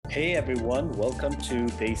Hey everyone, welcome to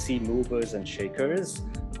Desi Movers and Shakers.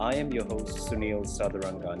 I am your host Sunil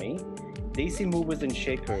Sadarangani. Desi Movers and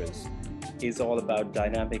Shakers is all about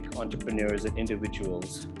dynamic entrepreneurs and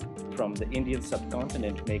individuals from the Indian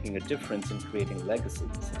subcontinent making a difference in creating legacies.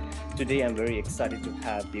 Today I'm very excited to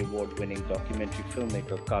have the award-winning documentary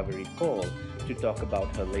filmmaker Kavery Kaul to talk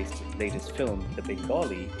about her latest film, The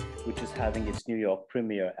Bengali, which is having its New York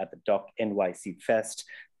premiere at the Doc NYC Fest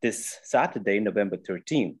this Saturday, November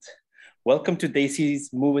 13th. Welcome to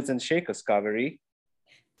Desi's Movers and Shakers, Kavery.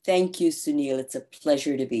 Thank you, Sunil. It's a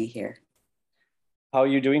pleasure to be here. How are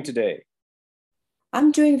you doing today?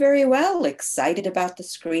 I'm doing very well, excited about the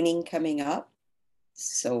screening coming up.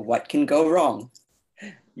 So what can go wrong?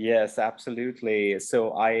 Yes, absolutely.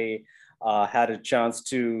 So I had a chance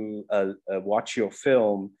to watch your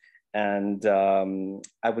film, and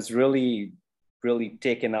I was really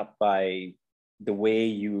taken up by the way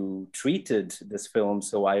you treated this film.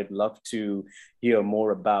 So I'd love to hear more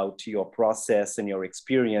about your process and your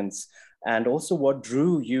experience, and also what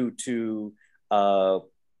drew you to uh,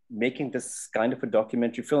 making this kind of a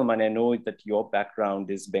documentary film. And I know that your background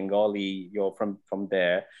is Bengali, you're from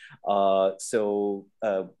there. So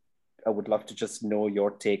I would love to just know your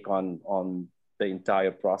take on the entire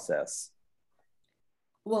process.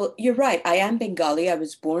 Well, you're right. I am Bengali. I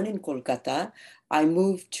was born in Kolkata. I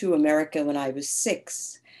moved to America when I was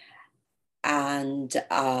 6. And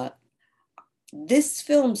this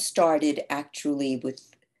film started actually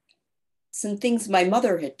with some things my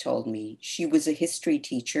mother had told me. She was a history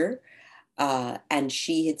teacher, and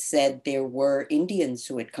she had said there were Indians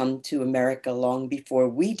who had come to America long before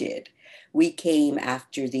we did. We came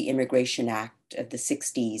after the Immigration Act of the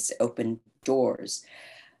 60s opened doors.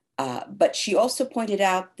 But she also pointed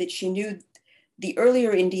out that she knew the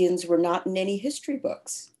earlier Indians were not in any history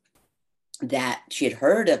books, that she had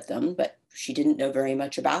heard of them, but she didn't know very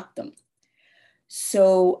much about them.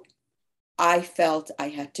 So I felt I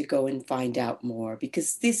had to go and find out more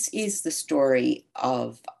because this is the story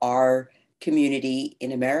of our community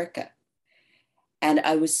in America. And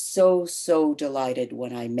I was so delighted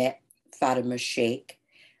when I met Fatima Sheikh.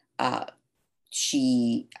 Uh,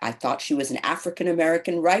 I thought she was an African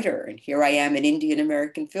American writer, and here I am, an Indian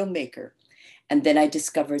American filmmaker. And then I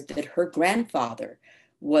discovered that her grandfather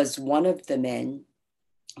was one of the men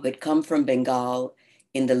who had come from Bengal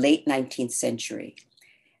in the late 19th century.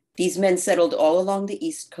 These men settled all along the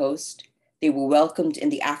East Coast. They were welcomed in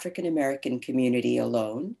the African American community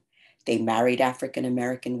alone. They married African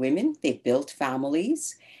American women. They built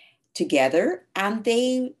families together, and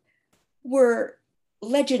they were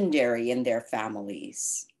legendary in their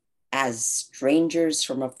families as strangers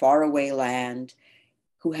from a faraway land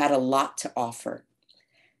who had a lot to offer.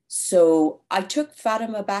 So I took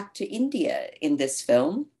Fatima back to India in this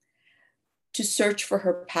film to search for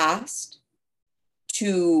her past,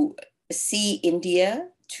 to see India,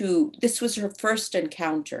 this was her first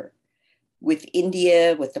encounter with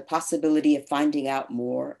India, with the possibility of finding out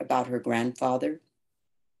more about her grandfather.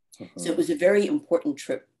 So it was a very important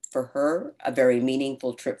trip for her, a very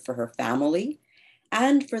meaningful trip for her family,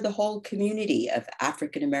 and for the whole community of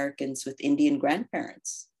African Americans with Indian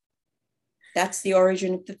grandparents. That's the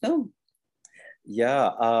origin of the film. Yeah,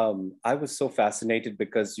 I was so fascinated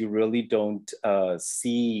because you really don't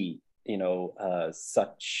see,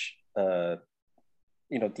 such,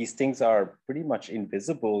 these things are pretty much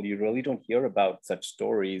invisible. You really don't hear about such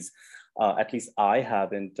stories. At least I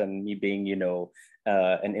haven't. And me being,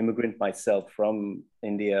 an immigrant myself from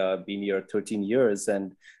India, been here 13 years.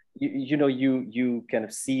 And, you kind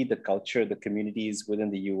of see the culture, the communities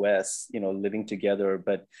within the US, living together.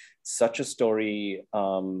 But such a story,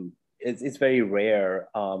 it's very rare.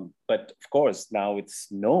 But of course, now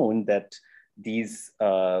it's known that these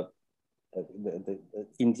the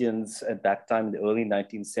Indians at that time, in the early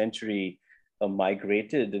 19th century,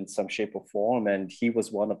 migrated in some shape or form, and he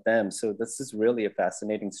was one of them. So this is really a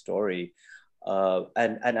fascinating story.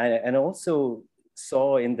 And I also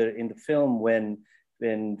saw in the film when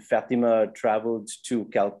Fatima traveled to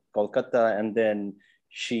Kolkata, and then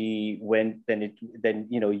she went, then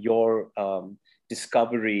your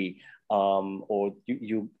discovery, or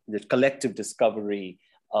the collective discovery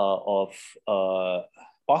of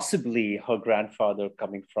possibly her grandfather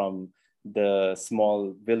coming from the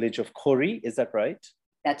small village of Khori. Is that right?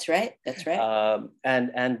 That's right. That's right.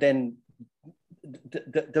 And then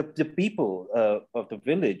the people of the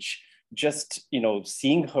village, just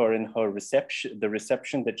seeing her in her reception, the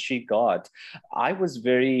reception that she got, I was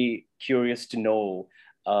very curious to know.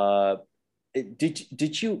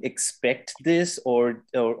 Did you expect this, or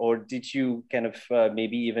did you kind of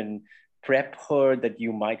maybe even prep her that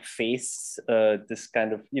you might face this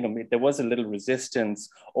kind of, there was a little resistance,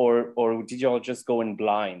 or did you all just go in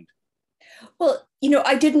blind? Well,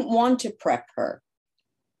 I didn't want to prep her.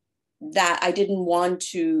 That I didn't want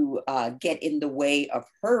to get in the way of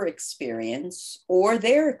her experience or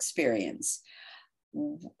their experience.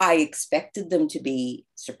 I expected them to be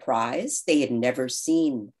surprised. They had never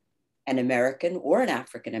seen an American or an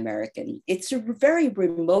African American. It's a very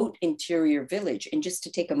remote interior village. And just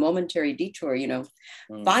to take a momentary detour,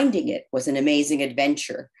 finding it was an amazing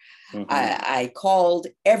adventure. Mm-hmm. I called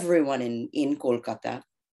everyone in Kolkata,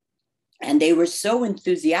 and they were so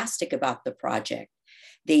enthusiastic about the project.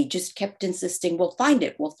 They just kept insisting, we'll find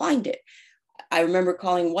it, we'll find it. I remember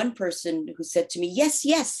calling one person who said to me, yes,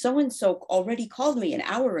 so-and-so already called me an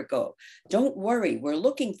hour ago. Don't worry, we're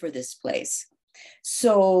looking for this place.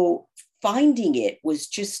 So finding it was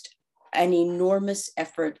just an enormous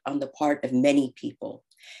effort on the part of many people.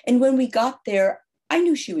 And when we got there, I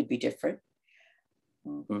knew she would be different.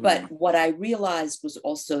 Mm-hmm. But what I realized was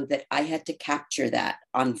also that I had to capture that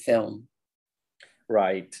on film.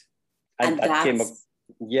 Right. And that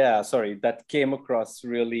came across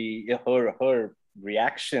really, her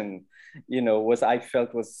reaction, I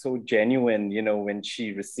felt was so genuine, when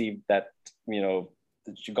she received that,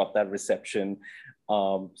 she got that reception.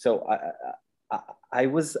 So I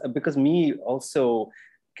was, because me also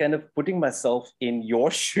kind of putting myself in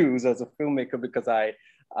your shoes as a filmmaker, because I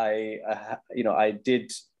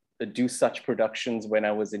did do such productions when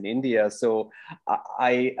I was in India. So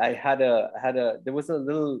I had there was a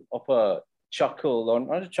little of a chuckle, or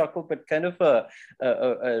not a chuckle, but kind of a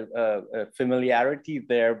familiarity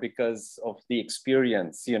there because of the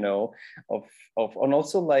experience, and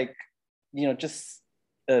also just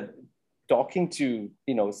talking to,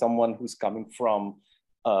 someone who's coming from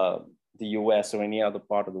the US or any other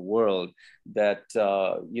part of the world, that,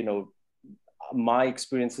 my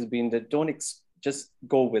experience has been that just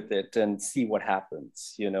go with it and see what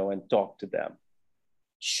happens, and talk to them.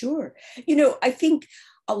 Sure. I think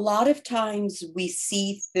a lot of times we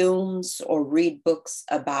see films or read books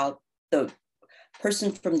about the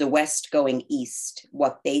person from the West going East,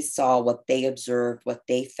 what they saw, what they observed, what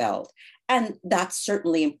they felt. And that's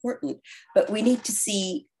certainly important. But we need to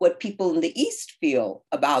see what people in the East feel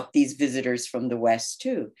about these visitors from the West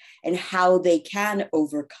too, and how they can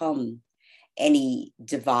overcome any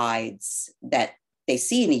divides that they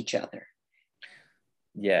see in each other.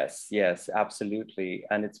 Yes, absolutely.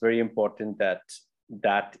 And it's very important that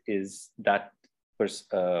that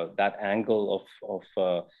angle of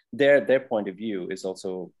their point of view is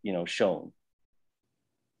also, shown.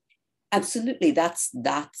 Absolutely.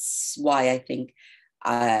 That's why I think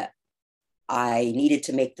I needed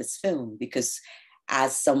to make this film, because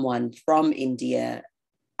as someone from India,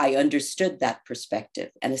 I understood that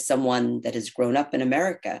perspective. And as someone that has grown up in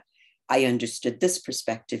America, I understood this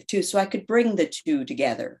perspective too. So I could bring the two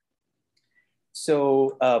together.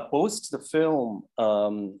 So post the film,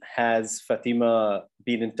 has Fatima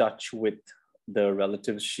been in touch with the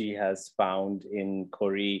relatives she has found in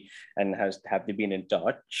Korea, and have they been in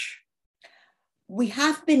touch? We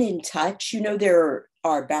have been in touch. There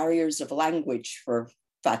are barriers of language for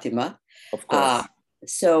Fatima. Of course.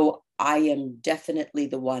 So I am definitely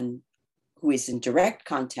the one who is in direct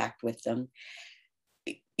contact with them.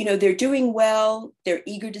 They're doing well. They're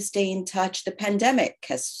eager to stay in touch. The pandemic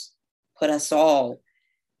has put us all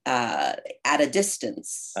at a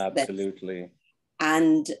distance. Absolutely.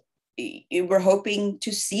 And we're hoping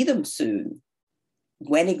to see them soon.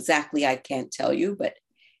 When exactly, I can't tell you, but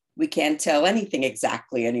we can't tell anything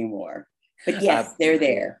exactly anymore. But yes, they're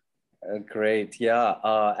there. Great. Yeah.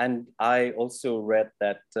 And I also read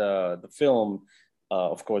that the film,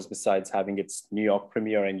 of course, besides having its New York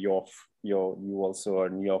premiere, and you also are a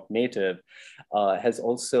New York native, has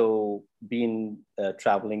also been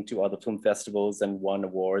traveling to other film festivals and won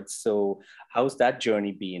awards. So how's that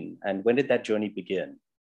journey been? And when did that journey begin?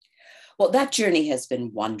 Well, that journey has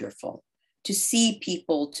been wonderful. To see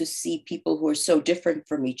people who are so different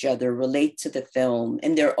from each other relate to the film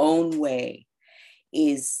in their own way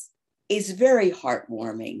is very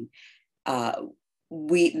heartwarming. I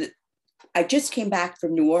just came back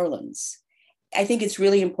from New Orleans. I think it's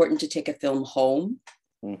really important to take a film home.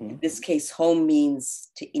 Mm-hmm. In this case, home means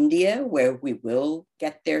to India, where we will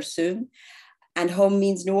get there soon. And home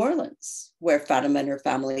means New Orleans, where Fatima and her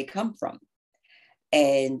family come from.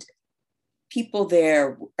 And people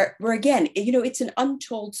there were, again, it's an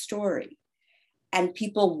untold story, and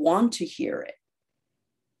people want to hear it.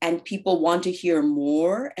 And people want to hear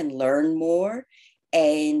more and learn more.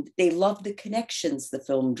 And they love the connections the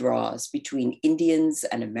film draws between Indians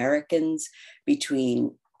and Americans,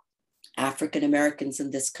 between African Americans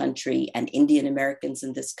in this country and Indian Americans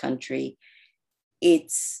in this country.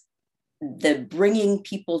 It's the bringing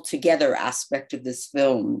people together aspect of this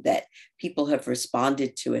film that people have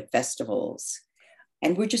responded to at festivals.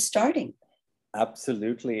 And we're just starting.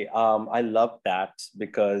 Absolutely. I love that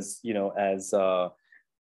because, as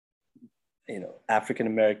African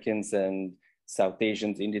Americans and South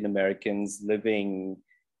Asians, Indian Americans living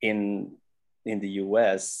in the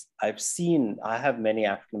US, I have many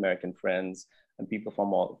African American friends and people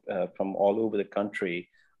from all over the country.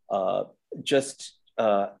 Just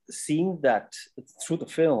seeing that through the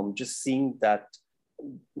film, just seeing that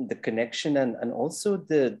the connection and also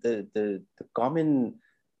the common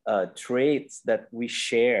traits that we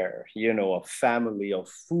share, of family, of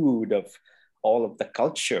food, of all of the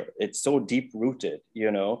culture. It's so deep rooted,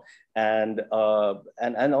 and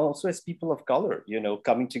also as people of color,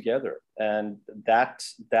 coming together, and that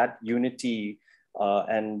unity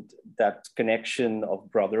and that connection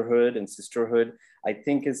of brotherhood and sisterhood, I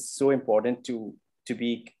think, is so important to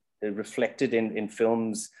be reflected in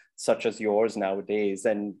films such as yours nowadays,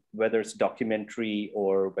 and whether it's documentary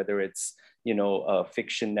or whether it's a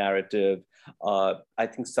fiction narrative. I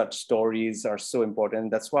think such stories are so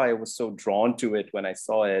important. That's why I was so drawn to it when I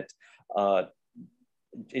saw it.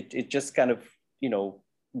 It just kind of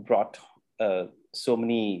brought so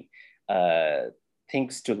many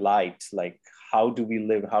things to light, like how do we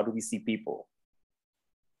live, how do we see people.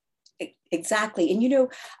 Exactly. And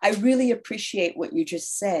I really appreciate what you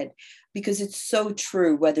just said, because it's so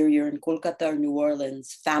true. Whether you're in Kolkata or New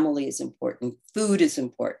Orleans, family is important, food is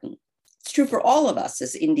important. It's true for all of us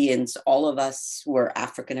as Indians, all of us who are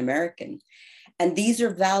African American. And these are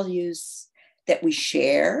values that we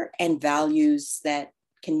share and values that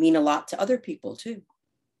can mean a lot to other people too.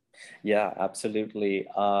 Yeah, absolutely.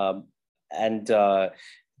 And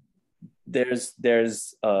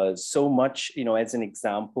there's so much, as an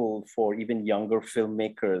example for even younger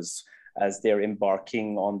filmmakers as they're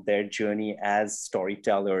embarking on their journey as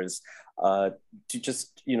storytellers, to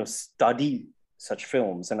just, study such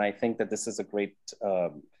films. And I think that this is a great, a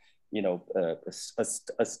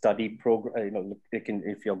study program,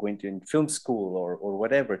 if you're going to in film school or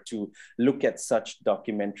whatever, to look at such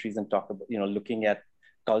documentaries and talk about, looking at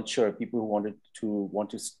culture, people who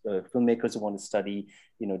filmmakers who want to study,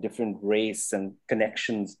 different race and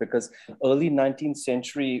connections, because early 19th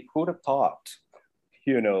century, who would have thought,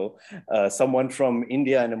 someone from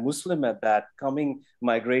India and a Muslim at that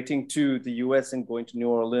migrating to the US and going to New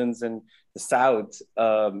Orleans and the South,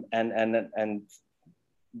 and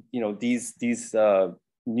these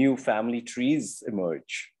new family trees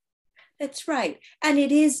emerge. That's right. And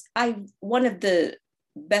it is, one of the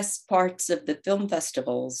best parts of the film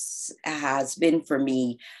festivals has been for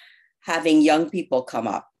me having young people come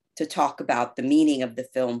up to talk about the meaning of the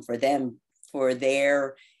film for them, for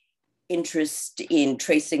their interest in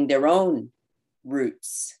tracing their own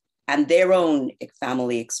roots and their own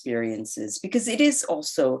family experiences, because it is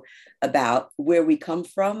also about where we come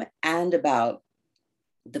from and about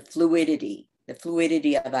the fluidity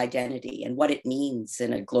of identity and what it means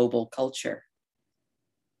in a global culture.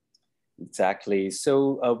 Exactly.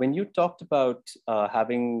 So when you talked about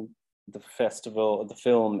having the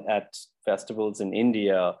film at festivals in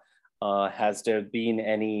India, has there been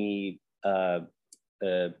any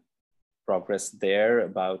progress there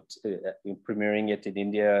about premiering it in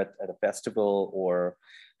India at a festival or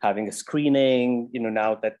having a screening,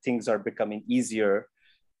 now that things are becoming easier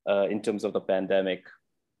in terms of the pandemic?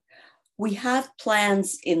 We have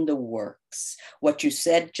plans in the works. What you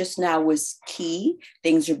said just now was key.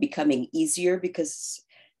 Things are becoming easier because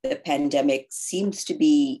the pandemic seems to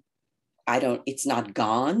be, it's not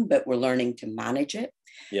gone, but we're learning to manage it.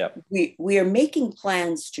 Yeah. We are making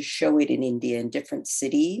plans to show it in India in different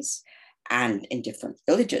cities and in different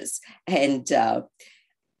villages. And,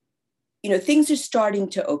 things are starting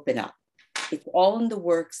to open up. It's all in the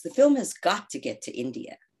works. The film has got to get to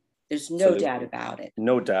India. There's no Absolutely. doubt about it.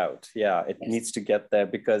 No doubt. Yeah, it needs to get there,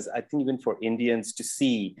 because I think even for Indians to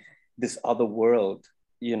see this other world,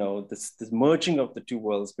 this merging of the two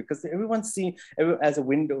worlds, because everyone's seeing as a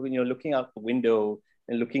window, when you're looking out the window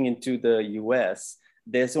and looking into the US,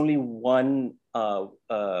 there's only one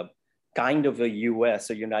kind of a US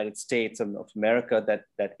or United States of America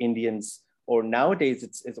that Indians, or nowadays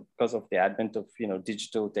it's because of the advent of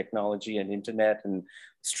digital technology and internet and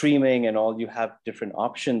streaming and all, you have different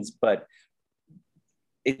options. But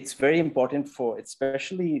it's very important for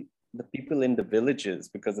especially the people in the villages,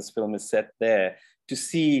 because this film is set there, to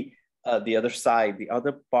see the other side, the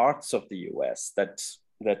other parts of the US that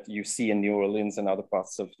you see in New Orleans and other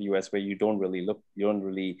parts of the US where you don't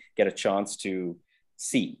really get a chance to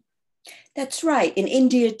see. That's right. In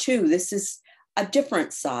India, too, this is a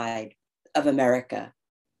different side of America,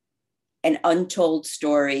 an untold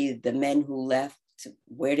story. The men who left,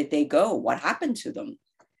 where did they go? What happened to them?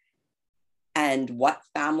 And what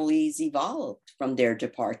families evolved from their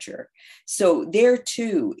departure. So there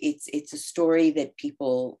too, it's a story that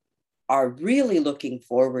people are really looking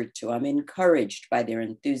forward to. I'm encouraged by their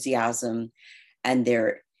enthusiasm and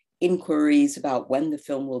their inquiries about when the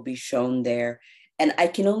film will be shown there. And I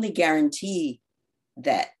can only guarantee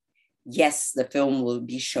that, yes, the film will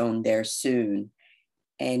be shown there soon.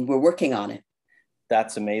 And we're working on it.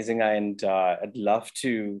 That's amazing. And I'd love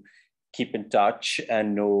to keep in touch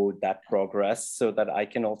and know that progress so that I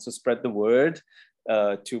can also spread the word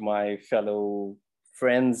to my fellow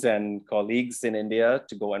friends and colleagues in India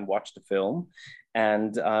to go and watch the film.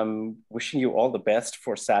 And I'm wishing you all the best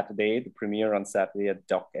for Saturday, the premiere on Saturday at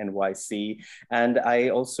Doc NYC. And I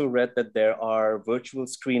also read that there are virtual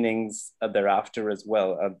screenings thereafter as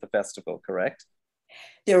well at the festival, correct?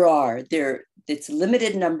 It's a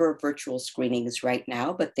limited number of virtual screenings right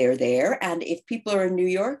now, but they're there. And if people are in New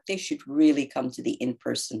York, they should really come to the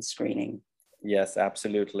in-person screening. Yes,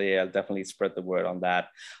 absolutely. I'll definitely spread the word on that.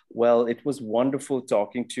 Well, it was wonderful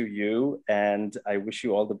talking to you, and I wish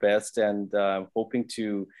you all the best. And hoping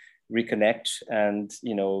to reconnect and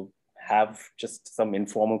have just some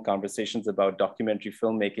informal conversations about documentary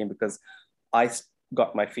filmmaking, because I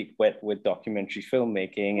got my feet wet with documentary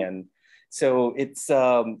filmmaking, and so it's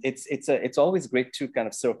always great to kind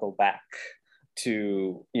of circle back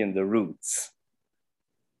to the roots.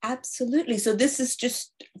 Absolutely. So this is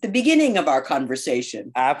just the beginning of our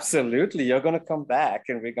conversation. Absolutely. You're going to come back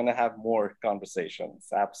and we're going to have more conversations.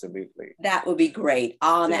 Absolutely. That would be great,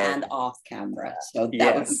 on and off camera. So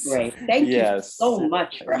that would be Yes. great. Thank you Yes. so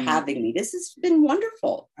much for having me. This has been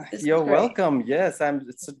wonderful. You're welcome. Yes,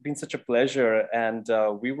 it's been such a pleasure. And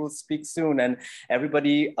we will speak soon. And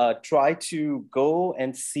everybody try to go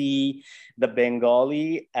and see The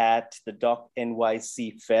Bengali at the Doc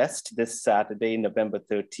NYC Fest this Saturday, November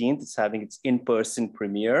 13th. It's having its in-person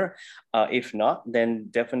premiere. If not, then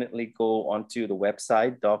definitely go onto the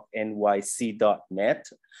website, docnyc.net,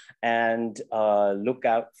 and look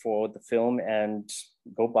out for the film and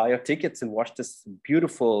go buy your tickets and watch this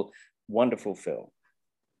beautiful, wonderful film.